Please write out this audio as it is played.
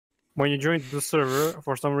When you joined the server,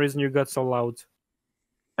 for some reason you got so loud.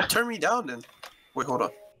 Turn me down then. Wait, hold on.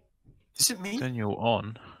 Is it me? Turn you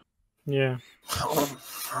on. Yeah.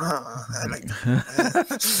 I like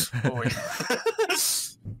oh, wait.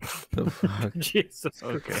 The fuck? Jesus.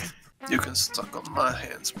 Okay. You can suck on my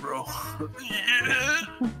hands, bro. Yeah.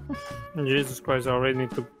 Jesus Christ, I already need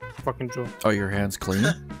to fucking draw. Oh, your hands clean?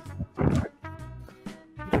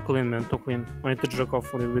 Too clean, man, too clean. I need to jerk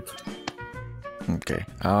off a little bit. Okay.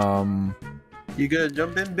 You gonna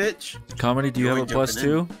jump in, bitch? Comedy, do you have a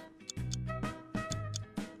 +2?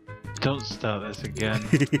 Don't start this again.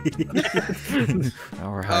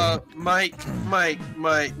 Alright. Mike,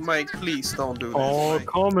 please don't do this. Oh, Mike.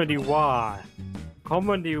 comedy, why?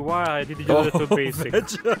 Comedy, why did you do that to basic?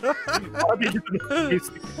 Why did you do that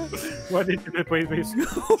basic? Why did you do that basic?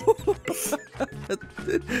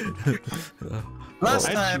 Last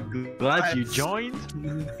I'm time, glad you joined.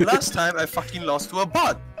 last time I fucking lost to a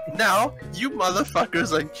bot. Now you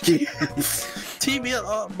motherfuckers are teaming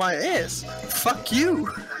on my ass. Fuck you.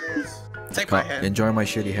 Take my hand. Enjoy my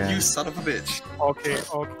shitty hand. You son of a bitch.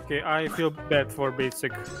 Okay, I feel bad for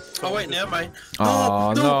basic. Oh wait, never mind.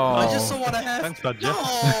 Oh, no. I just saw what I have. Thanks, Badger. No.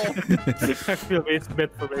 I feel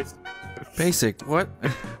bad for basic. Basic, what?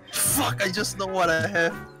 Fuck, I just know what I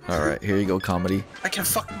have. Alright, here you go, Comedy. I can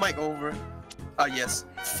fuck Mike over. Ah yes,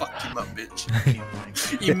 fuck him up, bitch.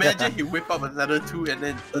 Imagine he whip up another 2 and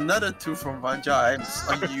then another 2 from Vanja.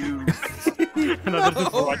 Are you? Another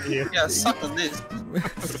two right here. Yeah, suck on this.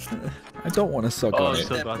 I don't want to suck Oh, on it.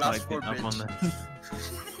 so That bad, plus Mike. 4 I'm on bitch.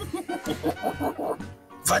 there.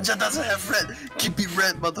 Vanja doesn't have red. Keep it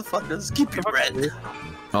red, motherfuckers. Keep it red.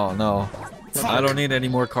 Oh no. I don't need any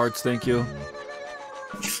more cards, thank you.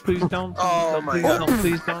 Please don't. Oh Please my don't, God.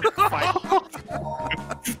 Please don't. Fight.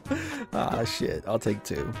 Ah shit, I'll take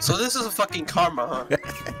 2. So this is a fucking karma, huh?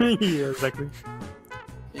 Yeah, exactly.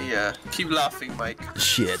 Yeah. Keep laughing, Mike.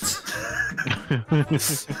 Shit.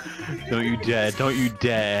 Don't you dare. Don't you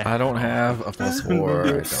dare. I don't have a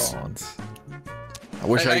 +4. I don't. I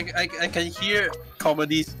wish I can hear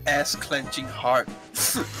Comedy's ass clenching hard.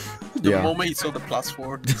 The Yeah. moment he saw the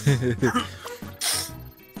 +4.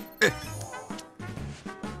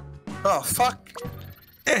 Oh fuck!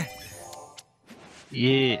 Yeah.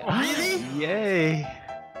 Really? Yay.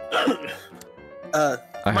 I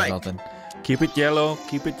have Mike. nothing. Keep it yellow.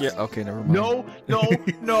 Keep it yellow. Okay, never mind. No, no,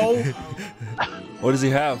 no. What does he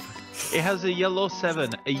have? It has a yellow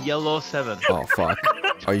 7. A yellow 7. Oh fuck.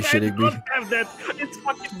 Are you shitting I me? don't have that. It's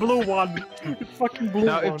fucking blue one. It's fucking blue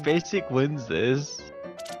Now, one. if Basic wins this,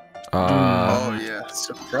 Oh yeah,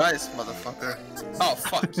 surprise, motherfucker! Oh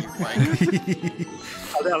fuck you, Mike.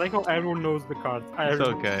 I like how everyone knows the cards. it's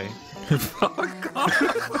okay.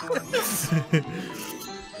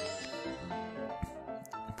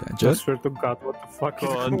 I Badger? swear to God, what the fuck Go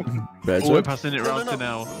is on. going on? Oh, we're Badger? passing it round to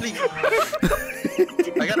now. Please.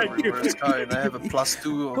 I got a reverse card and I have a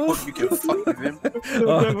 +2. I hope you can fuck with him.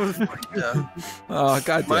 Yeah. Oh,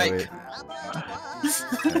 god damn Mike. it.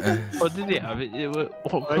 What did he have?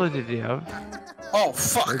 What color did he have? Oh It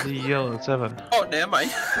fuck! was a yellow 7. Oh never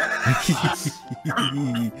mind.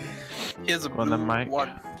 Here's a Go on blue then, Mike.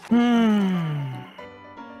 one.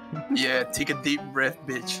 Yeah, take a deep breath,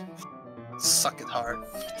 bitch. Suck it hard.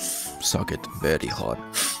 Suck it very hard.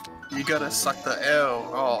 You gotta suck the L.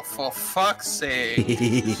 Oh, for fuck's sake.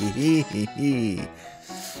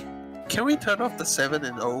 Can we turn off the 7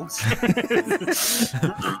 and O's?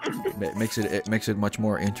 It makes it much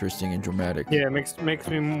more interesting and dramatic. Yeah, makes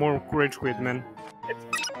me more rage quit, man.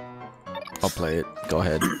 I'll play it. Go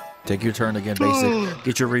ahead. Take your turn again, Basic.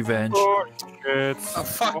 Get your revenge. Oh shit. Oh,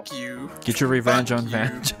 fuck you. Get your revenge Fuck on you.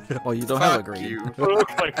 Vange. Oh, you don't have a Fuck green. you.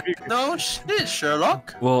 Looks like we- No shit,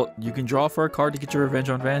 Sherlock. Well, you can draw for a card to get your revenge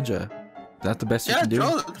on Vanja. Is that the best you Yeah, can do?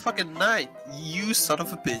 draw the fucking 9. You son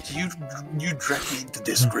of a bitch. You dragged me into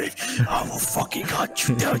this grave. I will fucking hunt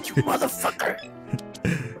you down, you motherfucker.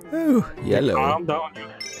 Ooh, yellow. Calm down.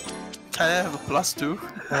 Can I have a +2?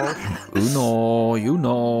 Uno, you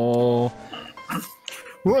know.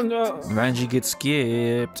 Well, no. Vanji gets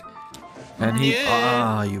skipped. And he... Yeah.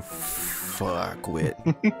 Ah, you fuck wit.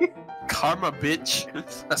 Karma, bitch.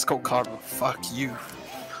 Let's go, Karma. Fuck you.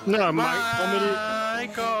 No, my comedy.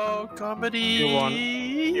 Michael, comedy. You won.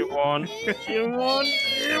 You won. You won.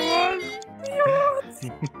 You won.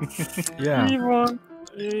 Yeah. You won. Fuck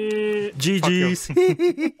GG's.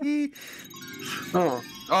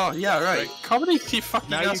 Oh, yeah, right. Comedy keep fucking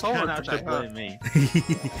Now you us over can't actually tonight, blame me.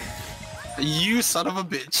 huh? You son of a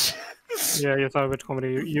bitch. Yeah, you saw which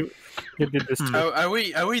comedy. You did this too. Are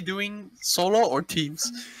we doing solo or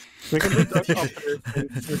teams? We can do that after.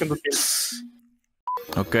 We can do this.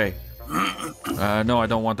 Okay. No, I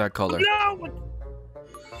don't want that color. No!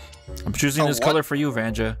 I'm choosing this color for you,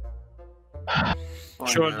 Vanja.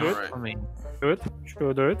 Sure, yeah, do it. right. I mean, Do it.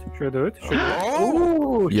 Sure, do it. Sure, do it. Sure, do it.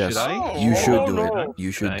 Oh! Yes, should I? you should do no. it.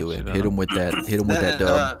 You should do it. Should I? Hit him with that. Hit him with that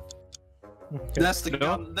dub. That's the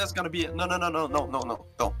No. that's gonna be it. No,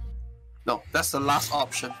 that's the last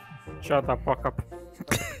option. Shut the fuck up.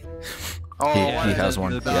 Oh, He what has have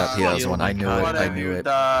one. you Yeah, he has done? one. I knew it. What I have knew you it.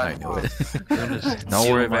 I done? knew it. just Don't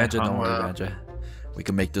steal worry, my Vanja. Don't worry, hunger. Vanja. We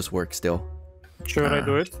can make this work still. Should I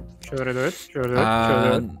do it? Should I do it? Should I do it? Should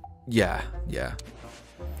I do it? Yeah, yeah.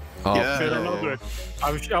 Oh, Yeah. Should I not do it?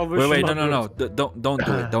 I wish wait, not no. do it. Don't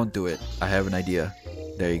do it. Don't do it. I have an idea.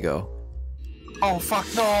 There you go. Oh fuck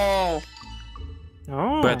no!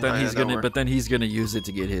 Oh. But then yeah, he's that gonna. worked. But then he's gonna use it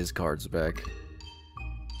to get his cards back.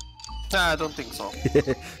 Nah, I don't think so.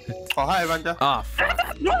 Oh hi, Vanja. Ah,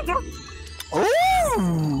 fuck. No, no.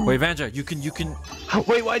 Oh! Wait, Vanja, you can.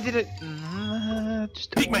 Wait, why did it?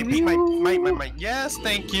 Just Peek my. Yes,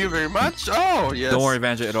 thank you very much. Oh yes. Don't worry,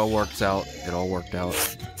 Vanja. It all works out. It all worked out.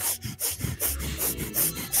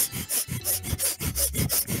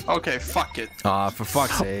 Okay, fuck it. Ah, for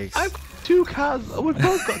fuck's sakes. I've 2 cards. We've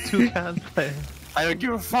both got 2 cards playing. I don't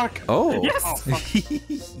give a fuck. Oh. Yes. Oh fuck.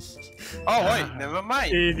 Oh wait, never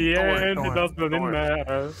mind. In the Don't worry, end, don't it worry, doesn't don't worry.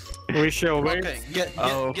 matter. We shall wait. Okay, get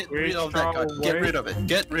Oh, rid of that card. Get rid of it.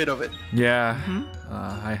 Get rid of it. Yeah.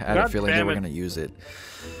 I had a God feeling they damn were it. gonna use it.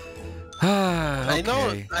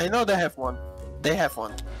 Okay. I know they have one. They have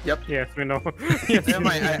one. Yep. Yes, we know. Yes, Never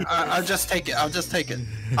mind. I'll just take it. I'll take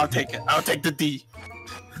it. I'll take the D.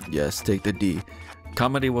 Yes, take the D.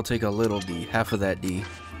 Comedy will take a little D, half of that D.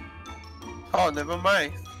 Oh, never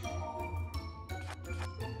mind.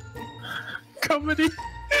 Comedy.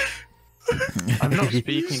 I'm not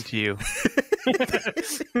speaking to you.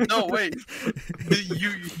 No wait.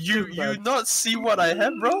 You not see what I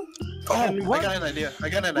have, bro? Oh, And what- I got an idea. I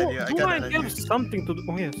got an idea. I Do got I an idea. have something to do?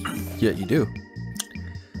 Oh, yes. Yeah, you do.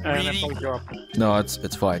 And I Really? fucked you up. No,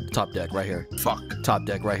 it's fine. Top deck right here. Fuck. Top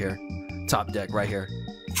deck right here. Top deck right here.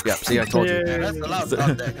 Yep. See, I told you. Yeah, that's a lot of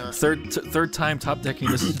top deck, huh? Third time top decking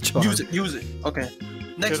this is a charm. Use it. Okay.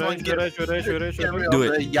 Next Should I- one, should I- should I- get should I? rid Do of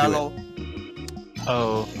it, the do yellow.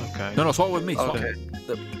 Oh, okay. No, swap with me. Swap. Okay.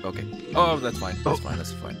 Okay. Oh, that's fine. That's fine.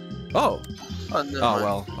 That's fine. Oh. Oh, never Oh mind.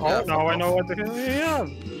 well. Yeah, Now I fuck know off. what the hell we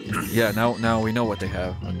have. Yeah. Now we know what they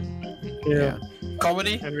have. Yeah.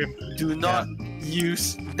 Comedy. And we Do not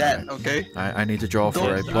use that. Okay. I need to draw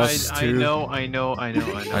for a Don't- plus I 2. know. I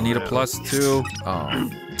I need a plus 2. Oh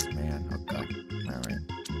man. Okay. All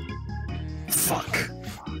right. Fuck.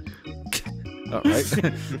 All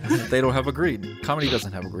right. They don't have a green. Comedy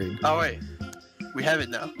doesn't have a green. Oh wait. We have it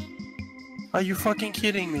now. Are you fucking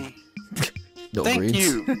kidding me? No Thank greens.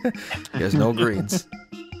 you. There's no greens.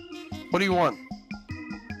 What do you want?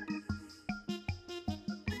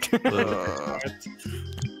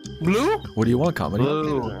 Blue? What do you want, Comedy?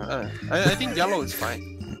 Blue. I think yellow is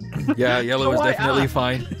fine. Yeah, yellow is definitely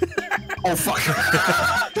fine. Oh fuck!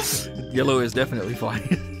 Yellow is definitely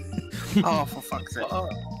fine. Oh, for fuck's sake!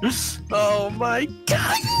 Oh my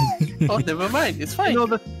god! Oh, never mind. It's fine. You know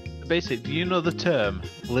the basic. Do you know the term?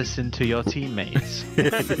 Listen to your teammates.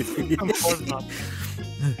 of course not.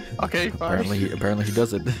 Okay, fine. Apparently he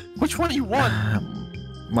doesn't. Which one do you want?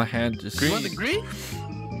 My hand just. You want the green?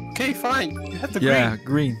 Okay, fine. You have the Yeah,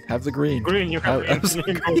 green. Have the green. Green, you have I was-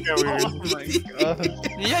 green. green. Oh my god!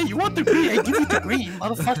 Yeah, you want the green? I give you the green,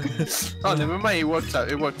 motherfucker. Oh, never mind. It works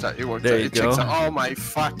out. It works out. It works There out. you It checks go. out. Oh my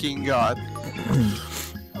fucking god!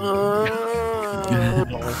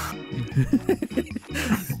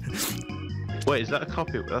 Wait, is that a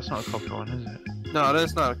copy? That's not a copy one, is it? No,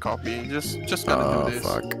 that's not a copy. Just gotta Oh do this.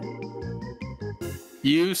 fuck.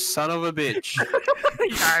 You son of a bitch.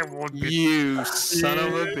 I won't be. You son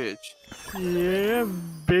of a bitch. Yeah,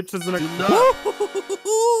 bitch is in a. Do not.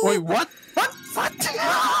 Wait, what? What? What?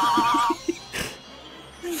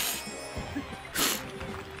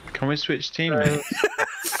 Can we switch teammates?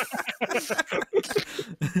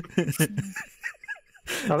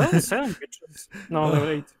 Oh, that was 7 bitches. No, there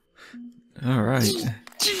were 8. All right.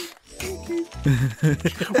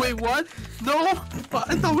 Wait, what? No,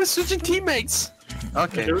 I thought we're switching teammates.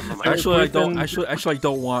 Okay. never mind. Actually, I don't. Ethan- Actually, I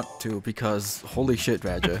don't want to because holy shit,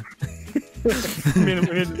 Badger.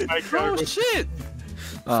 Oh shit!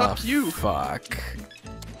 Ah, Fuck you. Fuck.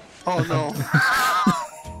 Oh no.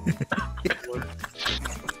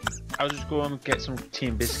 I'll just go and get some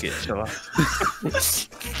team biscuits, shall I?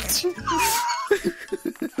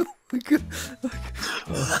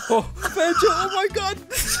 Oh, Badger! Oh my god!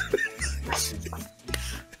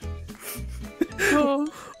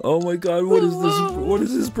 Oh my god! What is this? What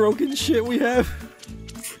is this broken shit we have?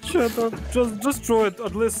 Shut up. Just throw it.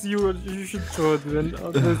 Unless you should throw it then.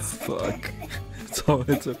 Unless... Fuck. So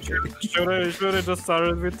it's okay. Should I just start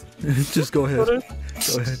it with? Just go ahead. Go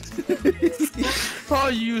ahead. Oh,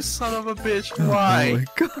 you son of a bitch! Oh Why? my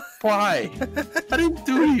god. Why? I didn't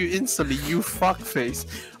do you instantly, you fuckface.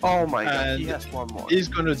 Oh my god, And he has one more. He's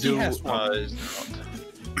gonna He do. has one.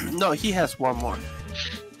 No, he has one more.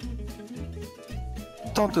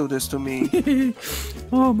 Don't do this to me.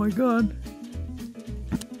 Oh my god.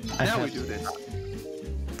 Now we do this.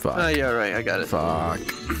 Fuck. Ah, yeah, right, I got it. Fuck.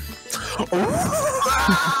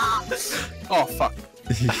 Oh, fuck.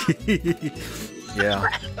 Yeah.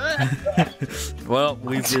 Well,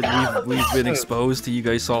 we've been exposed to. You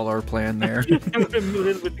guys saw our plan there. I'm a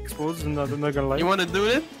little bit exposed and I'm not gonna lie. You wanna do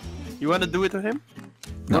it? You wanna do it to him?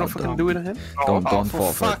 You wanna fucking do it to him? Don't Oh, fall for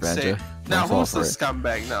it, fuck's sake. Vanja. Now, Don't who's the fall for it.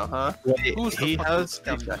 scumbag now, huh? Who's the He fucking has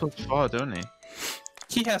scumbag? +4, don't he?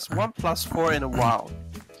 He has 1+4 in a while.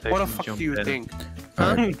 What the fuck do you think?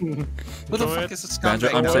 Alright. Who the fuck is a Vanja,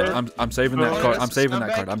 scumbag? I'm saving that Oh, card. that's I'm a saving that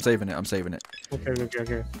scumbag? card. I'm saving it. I'm saving it.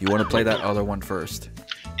 Okay. You want to play that other one first?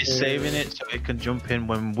 He's saving it so he can jump in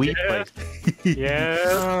when we play. Yeah.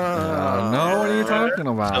 No, what are you talking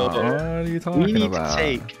about? So, What are you We talking need about? to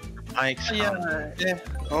take Mike's hand. Yeah.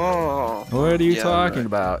 Oh. What are you Yeah, talking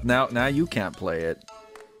right. about? Now you can't play it.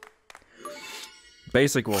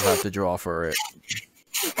 Basic will have to draw for it.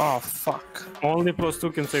 Oh, fuck. Only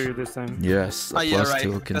 +2 can save you this time. Yes, Oh, yeah, right.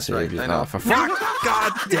 +2 can That's save right, you. I know. Oh, for fuck!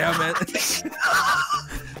 God damn it!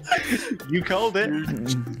 You called it.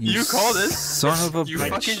 You called it. Son of a You bitch.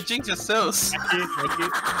 fucking jinx yourselves.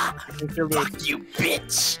 I can still do it. Fuck you,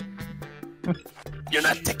 bitch. You're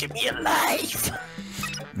not taking me alive.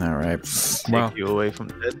 All right. Take Well, you away from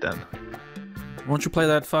dead then. why don't you play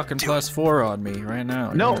that fucking +4 on me right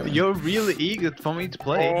now? No, Yeah. you're really eager for me to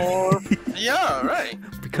play Or Yeah, right.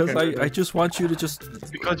 Because I just want you to just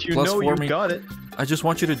because you +4 know you me. got it. I just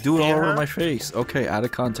want you to do it all over Yeah. my face. Okay, out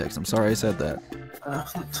of context. I'm sorry I said that.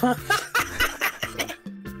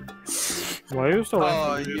 why are you so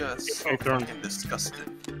Oh, angry? you're so Okay, turn. fucking disgusted.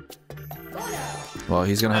 Well,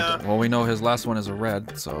 he's gonna have to. Well, we know his last one is a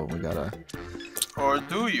red, so we gotta. Or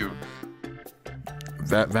do you?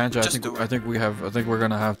 Vanja, Just do it. I think we're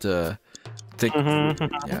gonna have to think. Mhm.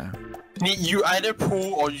 Yeah. You either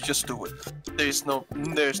pull or you just do it. There's no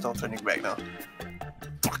turning back now.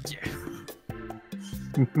 Fuck yeah.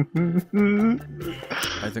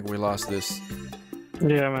 I think we lost this.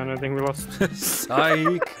 Yeah, man, I think we lost.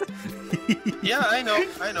 Psych. Yeah, I know.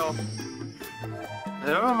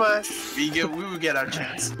 Never mind. We will get our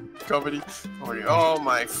chance. Comedy. Oh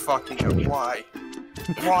my fucking god. Why?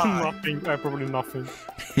 Why? Nothing. Probably nothing.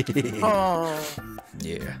 Oh.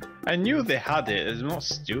 Yeah. I knew they had it. It's not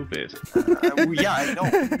stupid. Yeah, I know.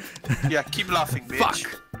 Yeah, keep laughing, bitch.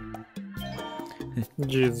 Fuck.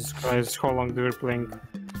 Jesus Christ, how long do we playing?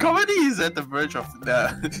 Comedy is at the verge of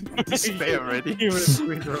despair already. He's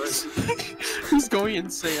going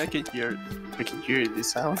insane. I can hear it. I can hear it.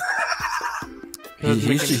 This sound.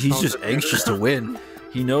 He's just anxious to win.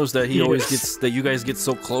 He knows that he always gets that you guys get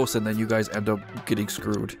so close and then you guys end up getting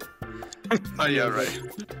screwed. Oh yeah, right.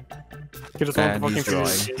 He just want And to he's fucking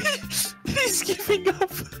drawing. He's giving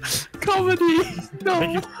up. Comedy.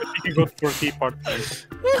 No. He got for T part.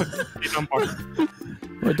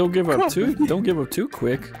 Wait, don't give up too. Don't give up too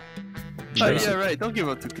quick. Oh yeah, right. Don't give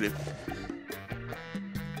up too quick.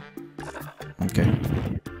 Okay.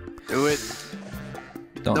 Do it.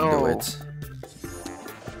 Don't No. do it.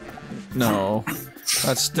 No.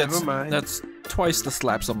 Never mind. That's twice the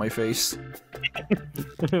slaps on my face.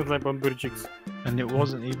 Like on booty cheeks. And it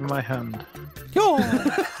wasn't even my hand. Yo.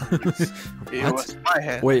 It What? was my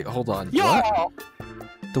hand. Wait, hold on. Yo.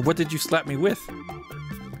 What? What did you slap me with?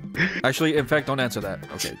 Actually, in fact, don't answer that.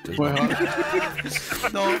 Okay.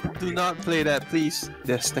 just- No, do not play that, please.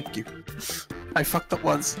 Yes, thank you. I fucked up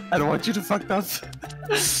once. I don't want you to fuck up.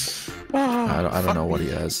 I don't know what he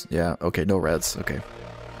has. Yeah. Okay. No reds. Okay.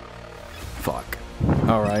 Fuck.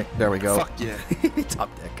 All right. There we go. Fuck yeah. Top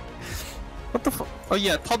deck. What the fuck? Oh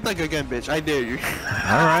yeah, top deck again, bitch. I dare you.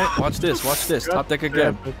 All right. Watch this. Watch this. Top deck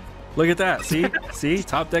again. Look at that. See? See?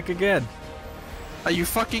 Top deck again. Are you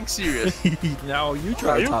fucking serious? No, you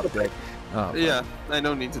try top deck. Oh. Yeah, I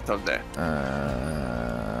don't need to top deck.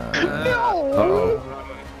 Uh-oh.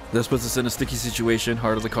 This puts us in a sticky situation.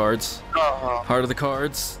 Heart of the cards. Heart of the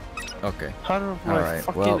cards. Okay. How of my Alright,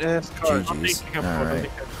 fucking well, ass card. GG's. Alright.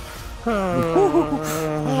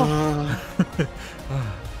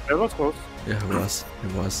 That was close. Yeah, it was.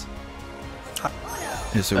 It was.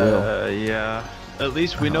 Yes, it will. Yeah. At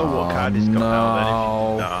least we know what Oh, card is coming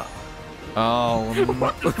out. no. Nah. Oh, no.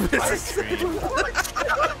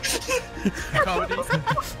 Comedy.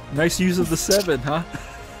 Nice use of the 7, huh?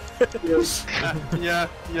 Yeah.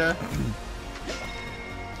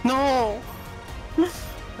 No.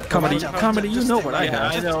 Comedy, you know what I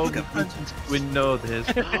Yeah, have. I know. Look at Punch. We know this.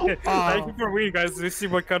 Thank you for winning, guys. Let's see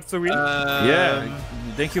what cards to win. Yeah,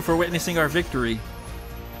 thank you for witnessing our victory.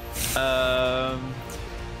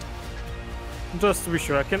 Just to be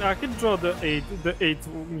sure, I can draw the eight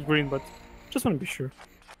green, but just want to be sure.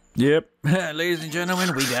 Yep. Ladies and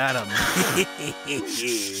gentlemen, we got him.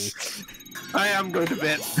 I am going to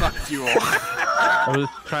bed. Fuck you all. I was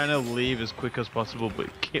trying to leave as quick as possible, but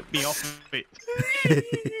it kept me off it.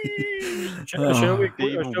 Shall we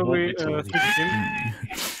Even switch more team?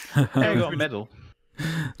 I got a medal.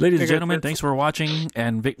 Ladies and Okay, gentlemen, let's- thanks for watching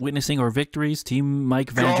and witnessing our victories. Team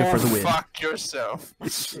Mike Vanger for the win. Fuck yourself.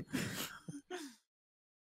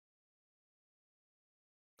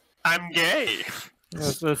 I'm gay.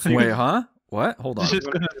 Let's see. Wait, huh? What? Hold on. Just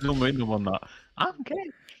gonna zoom in on that. I'm gay.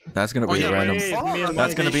 That's gonna be yeah, random. me and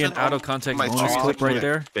That's Mike. gonna be an out of context My bonus choice. clip right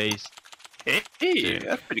there. Base. Hey,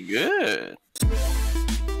 that's pretty good.